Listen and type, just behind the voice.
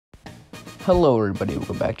Hello everybody,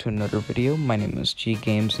 welcome back to another video. My name is G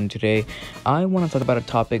Games, and today I want to talk about a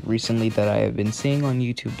topic recently that I have been seeing on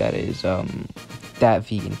YouTube, that is that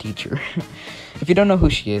vegan teacher. If you don't know who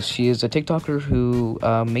she is a TikToker who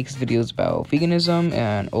makes videos about veganism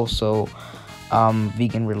and also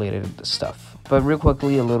vegan related stuff. But real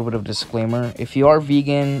quickly, a little bit of disclaimer: if you are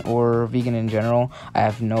vegan or vegan in general, I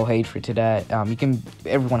have no hatred to that.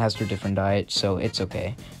 Everyone has their different diet, so it's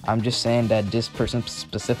okay. I'm just saying that this person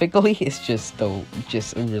specifically is just a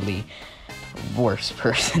really worse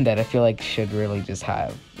person that I feel like should really just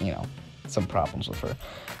have, some problems with her.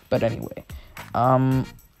 But anyway,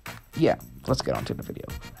 yeah, let's get on to the video.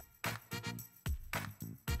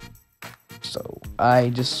 So I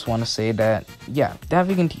just want to say that, yeah, that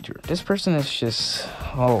vegan teacher, this person is just,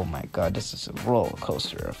 oh my god, this is a roller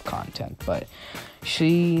coaster of content. But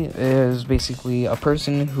she is basically a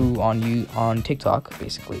person who on TikTok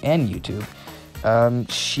basically and YouTube,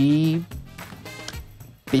 she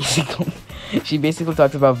basically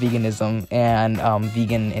talks about veganism and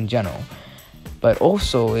vegan in general, but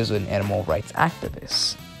also is an animal rights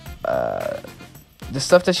activist. The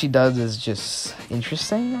stuff that she does is just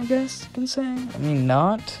interesting, I guess you can say. I mean,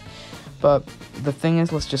 not. But the thing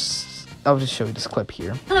is, I'll just show you this clip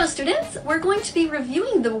here. Hello students, we're going to be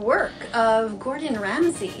reviewing the work of Gordon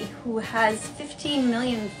Ramsay, who has 15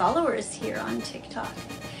 million followers here on TikTok.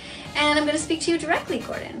 And I'm going to speak to you directly,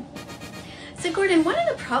 Gordon. So Gordon, one of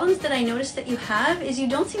the problems that I noticed that you have is you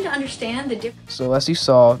don't seem to understand the difference. So as you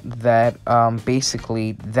saw, that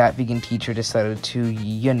basically that vegan teacher decided to,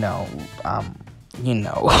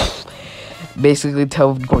 basically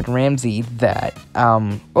tell Gordon Ramsay that,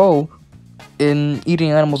 in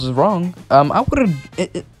eating animals is wrong.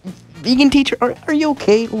 Vegan teacher, are you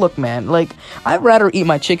okay? Look, man, like, I'd rather eat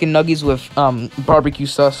my chicken nuggets with, barbecue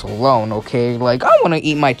sauce alone, okay? Like, I want to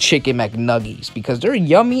eat my chicken McNuggets because they're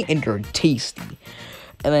yummy and they're tasty.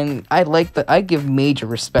 And then I give major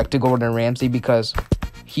respect to Gordon Ramsay because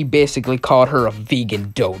he basically called her a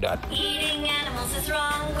vegan donut. Eating animals is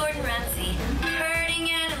wrong, Gordon Ramsay. Hurting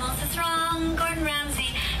animals is wrong, Gordon Ramsay.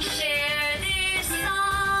 Share this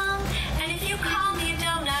song, and if you call me a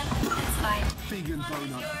donut, that's fine. Vegan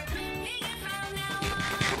donut.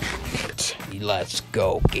 Let's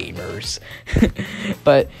go, gamers.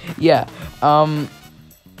 But yeah,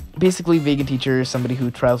 basically vegan teacher is somebody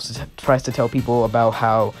who tries to tell people about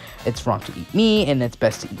how it's wrong to eat meat and it's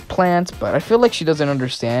best to eat plants. But I feel like she doesn't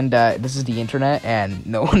understand that this is the internet and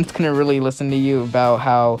no one's gonna really listen to you about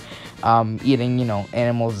how eating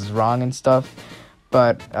animals is wrong and stuff.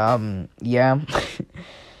 But yeah.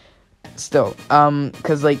 Still,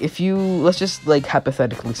 because, like, let's just, like,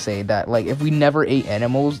 hypothetically say that, like, if we never ate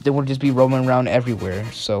animals, they would just be roaming around everywhere,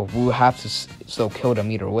 so we'll have to still kill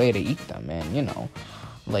them either way to eat them, and,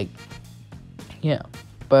 like, yeah.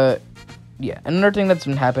 But, yeah, another thing that's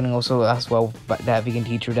been happening also as well, but that vegan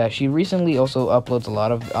teacher, that she recently also uploads a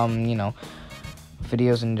lot of,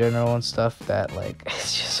 videos in general and stuff that, like,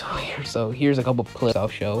 it's just weird. So here's a couple clips I'll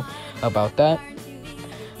show about that.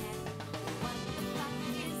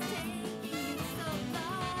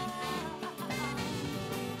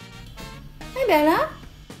 Bella?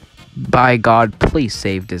 By God, please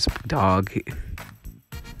save this dog.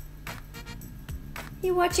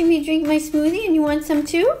 You watching me drink my smoothie and you want some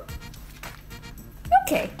too?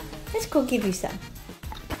 Okay, let's go give you some.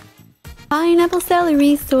 Pineapple,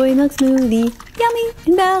 celery, soy milk smoothie. Yummy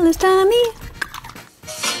in Bella's tummy.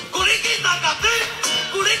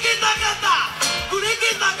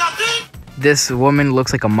 This woman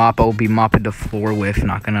looks like a mop I will be mopping the floor with,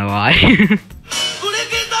 not gonna lie.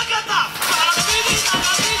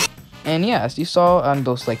 And yeah, as you saw on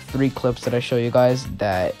those, like, 3 clips that I show you guys,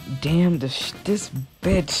 that, damn, this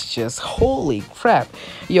bitch just, holy crap.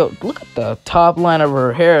 Yo, look at the top line of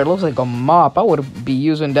her hair. It looks like a mop. I would be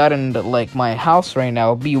using that in, like, my house right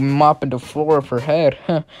now. Be mopping the floor of her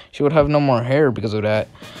head. She would have no more hair because of that.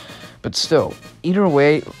 But still, either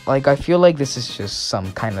way, like, I feel like this is just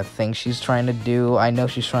some kind of thing she's trying to do. I know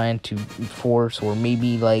she's trying to force or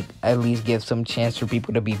maybe, like, at least give some chance for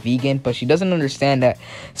people to be vegan, but she doesn't understand that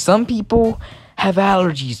some people have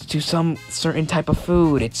allergies to some certain type of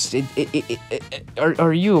food.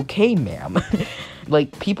 Are you okay, ma'am?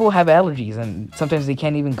 Like, people have allergies, and sometimes they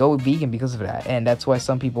can't even go vegan because of that, and that's why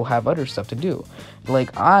some people have other stuff to do.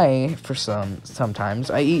 Like,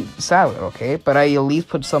 sometimes I eat salad, okay? But I at least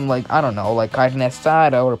put some, like, I don't know, like carne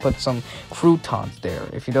asada, or put some croutons there.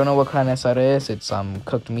 If you don't know what carne asada is, it's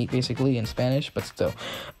cooked meat, basically, in Spanish, but still.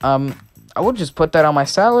 I would just put that on my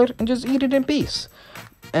salad and just eat it in peace.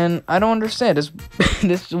 And I don't understand,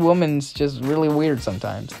 this woman's just really weird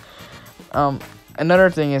sometimes. another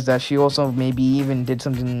thing is that she also maybe even did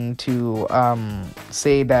something to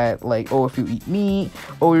say that, like, oh, if you eat meat,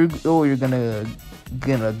 you're gonna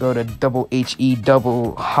go to double HE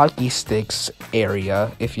double hockey sticks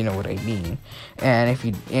area, if you know what I mean, and if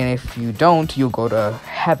you don't, you'll go to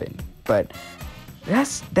heaven. But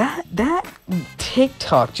that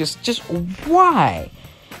TikTok just why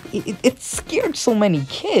it scared so many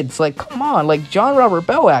kids. Like, come on. Like, John Robert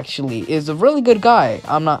Bell actually is a really good guy.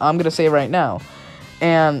 I'm gonna say right now,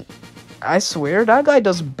 and I swear that guy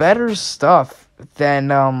does better stuff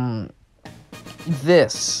than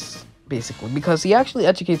this, basically, because he actually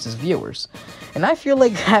educates his viewers. And I feel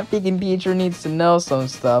like that vegan teacher needs to know some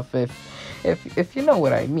stuff, if you know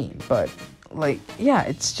what I mean. But, like, yeah,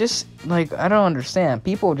 it's just, like, I don't understand.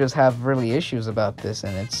 People just have really issues about this,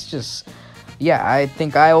 and it's just, yeah, I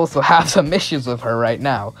think I also have some issues with her right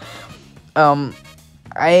now.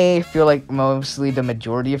 I feel like mostly the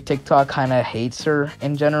majority of TikTok kind of hates her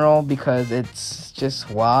in general, because it's just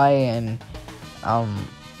why, and,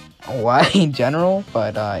 why in general.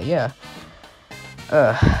 But, yeah.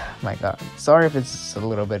 My god. Sorry if it's a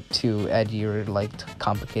little bit too edgy or, like,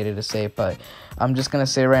 complicated to say, but I'm just gonna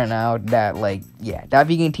say right now that, like, yeah, that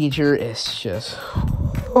vegan teacher is just...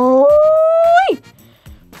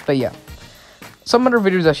 But, yeah. Some other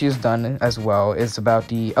videos that she's done as well is about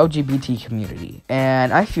the LGBT community,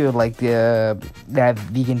 and I feel like that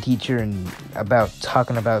vegan teacher and about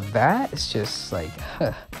talking about that is just like,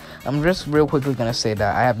 I'm just real quickly gonna say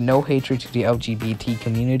that I have no hatred to the LGBT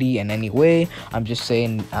community in any way. I'm just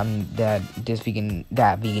saying that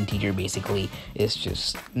that vegan teacher basically is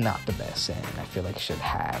just not the best, and I feel like should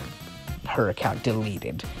have her account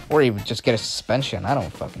deleted or even just get a suspension. I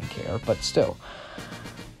don't fucking care, but still.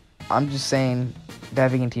 I'm just saying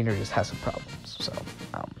that vegan teacher just has some problems. So,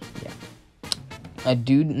 yeah. I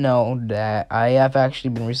do know that I have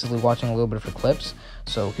actually been recently watching a little bit of her clips.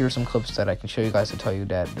 So, here are some clips that I can show you guys to tell you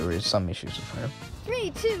that there is some issues with her.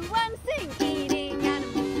 3, 2, 1, sing! Eating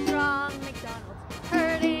animals is wrong, McDonald's.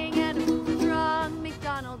 Hurting animals is wrong,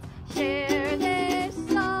 McDonald's. Share this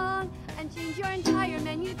song and change your entire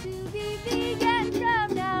menu to be vegan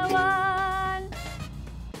from now on.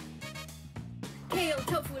 Kale,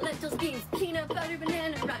 tofu, lentils, beans, peanut butter,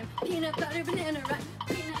 banana rhyme, peanut butter, banana rhyme,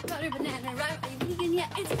 peanut butter, banana rhyme. Are you vegan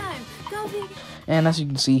yet? It's time. Go vegan. And as you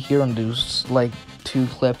can see here on those, like, 2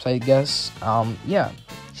 clips, I guess, yeah,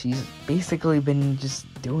 she's basically been just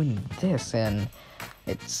doing this, and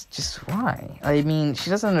it's just why. I mean, she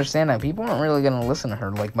doesn't understand that people aren't really gonna listen to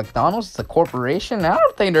her. Like, McDonald's is a corporation. I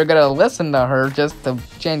don't think they're gonna listen to her just to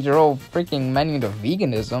change her whole freaking menu to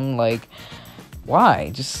veganism. Like, why?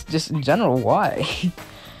 Just in general, why?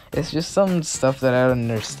 It's just some stuff that I don't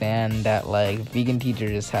understand, that, like, vegan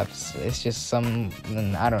teachers have. It's just some,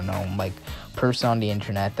 I don't know, like, person on the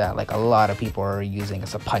internet that, like, a lot of people are using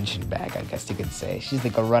as a punching bag, I guess you could say. She's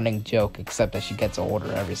like a running joke, except that she gets an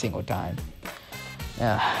order every single time.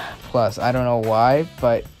 Plus, I don't know why,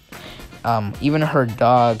 but even her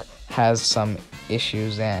dog has some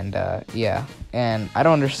issues, and yeah, and I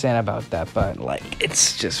don't understand about that, but, like,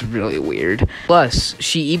 it's just really weird. Plus,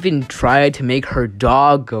 she even tried to make her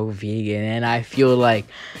dog go vegan, and I feel like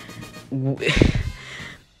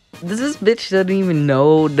this bitch doesn't even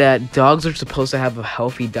know that dogs are supposed to have a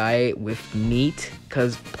healthy diet with meat,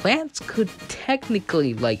 because plants could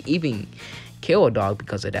technically, like, even kill a dog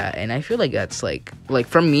because of that. And I feel like that's like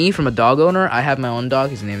from a dog owner, I have my own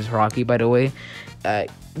dog, his name is Rocky, by the way.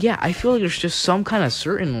 Yeah, I feel like there's just some kind of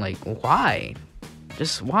certain, like, why?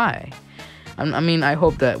 Just why? I mean, I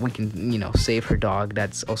hope that we can, you know, save her dog.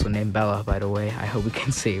 That's also named Bella, by the way. I hope we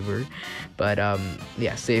can save her. But,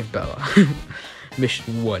 yeah, save Bella.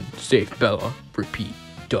 Mission 1, save Bella. Repeat,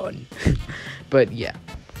 done. But, yeah.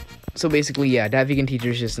 So basically, yeah, that vegan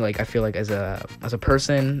teacher is just, like, I feel like as a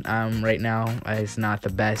person, right now, is not the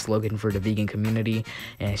best looking for the vegan community,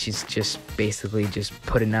 and she's just basically just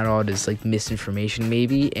putting out all this, like, misinformation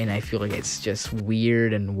maybe, and I feel like it's just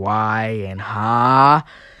weird, and why, and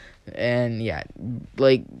and yeah,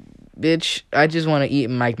 like, bitch, I just want to eat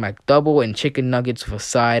my McDouble and chicken nuggets with a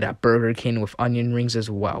side at Burger King with onion rings as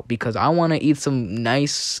well, because I want to eat some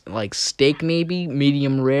nice, like, steak maybe,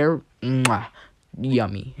 medium rare, mwah.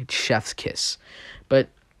 Yummy. It's chef's kiss. But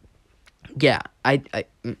yeah, I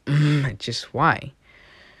just why.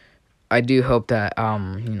 I do hope that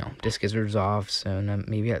you know, this gets resolved soon,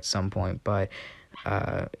 maybe at some point, but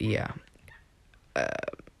yeah.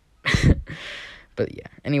 But yeah,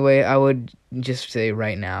 anyway, I would just say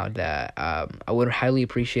right now that I would highly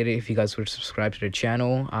appreciate it if you guys would subscribe to the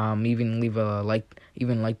channel. Even leave a like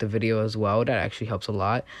the video as well. That actually helps a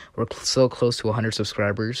lot. We're so close to 100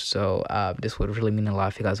 subscribers, so this would really mean a lot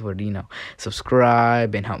if you guys would,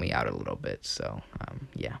 subscribe and help me out a little bit. So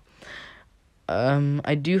yeah.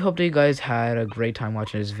 I do hope that you guys had a great time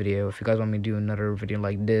watching this video. If you guys want me to do another video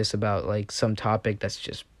like this about like some topic that's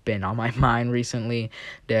just been on my mind recently,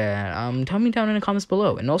 then tell me down in the comments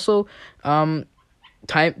below. And also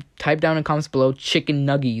type down in the comments below chicken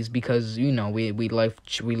nuggies, because we like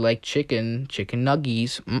chicken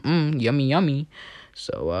nuggies. Yummy.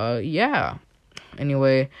 So yeah.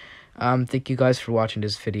 Anyway, thank you guys for watching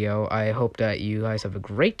this video. I hope that you guys have a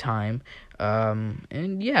great time.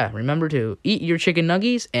 And yeah, remember to eat your chicken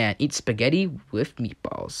nuggies and eat spaghetti with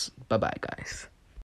meatballs. Bye bye, guys.